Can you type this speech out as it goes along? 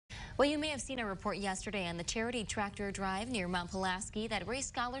Well, you may have seen a report yesterday on the charity tractor drive near Mount Pulaski that raised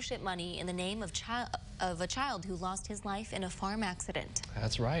scholarship money in the name of a child who lost his life in a farm accident.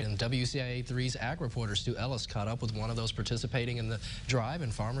 That's right, and WCIA 3's ag reporter Stu Ellis caught up with one of those participating in the drive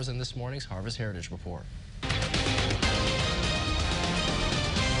and farmers in this morning's Harvest Heritage Report.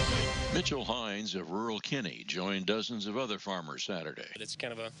 Mitchell Hinds of rural Kinney joined dozens of other farmers Saturday. It's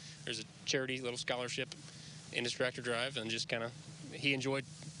kind of there's a charity little scholarship in his tractor drive, and just kind of, he enjoyed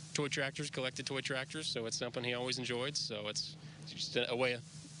toy tractors, collected toy tractors, so it's something he always enjoyed, so it's just a way of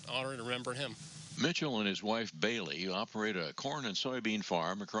honoring and remembering him. Mitchell and his wife Bailey operate a corn and soybean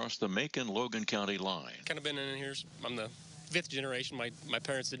farm across the Macon-Logan County line. Kind of been in here, I'm the fifth generation. My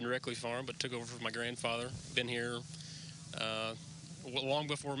parents didn't directly farm, but took over from my grandfather. Been here long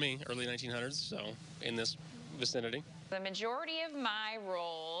before me, early 1900s, so in this vicinity. The majority of my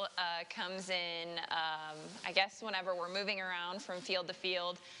role comes in, I guess, whenever we're moving around from field to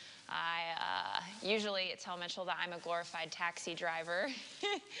field. I usually tell Mitchell that I'm a glorified taxi driver,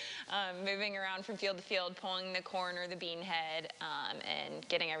 moving around from field to field, pulling the corn or the bean head, and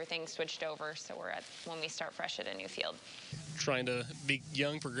getting everything switched over so we're at when we start fresh at a new field. Trying to be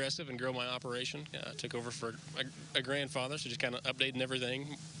young, progressive, and grow my operation. Took over for a grandfather, so just kind of updating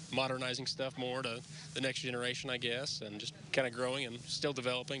everything, modernizing stuff more to the next generation, I guess, and just kind of growing and still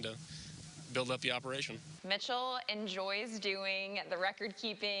developing to build up the operation. Mitchell enjoys doing the record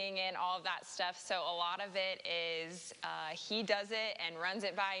keeping and all of that stuff, so a lot of it is he does it and runs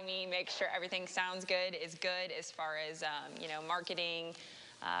it by me, makes sure everything sounds good, is good as far as you know, marketing,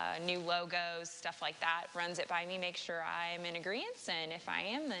 new logos, stuff like that. Runs it by me, makes sure I'm in agreement, and if I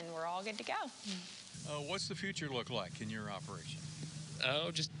am, then we're all good to go. What's the future look like in your operation?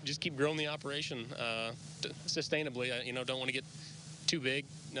 Oh, just keep growing the operation sustainably. You know, don't want to get too big,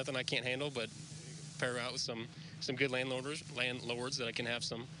 nothing I can't handle, but pair out with some good landlords that I can have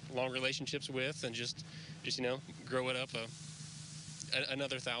some long relationships with, and just you know, grow it up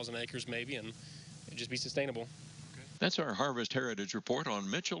another 1,000 acres maybe, and just be sustainable. That's our Harvest Heritage Report on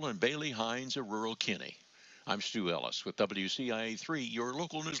Mitchell and Bailey Hinds of rural Kinney. I'm Stu Ellis with WCIA 3, your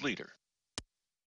local news leader.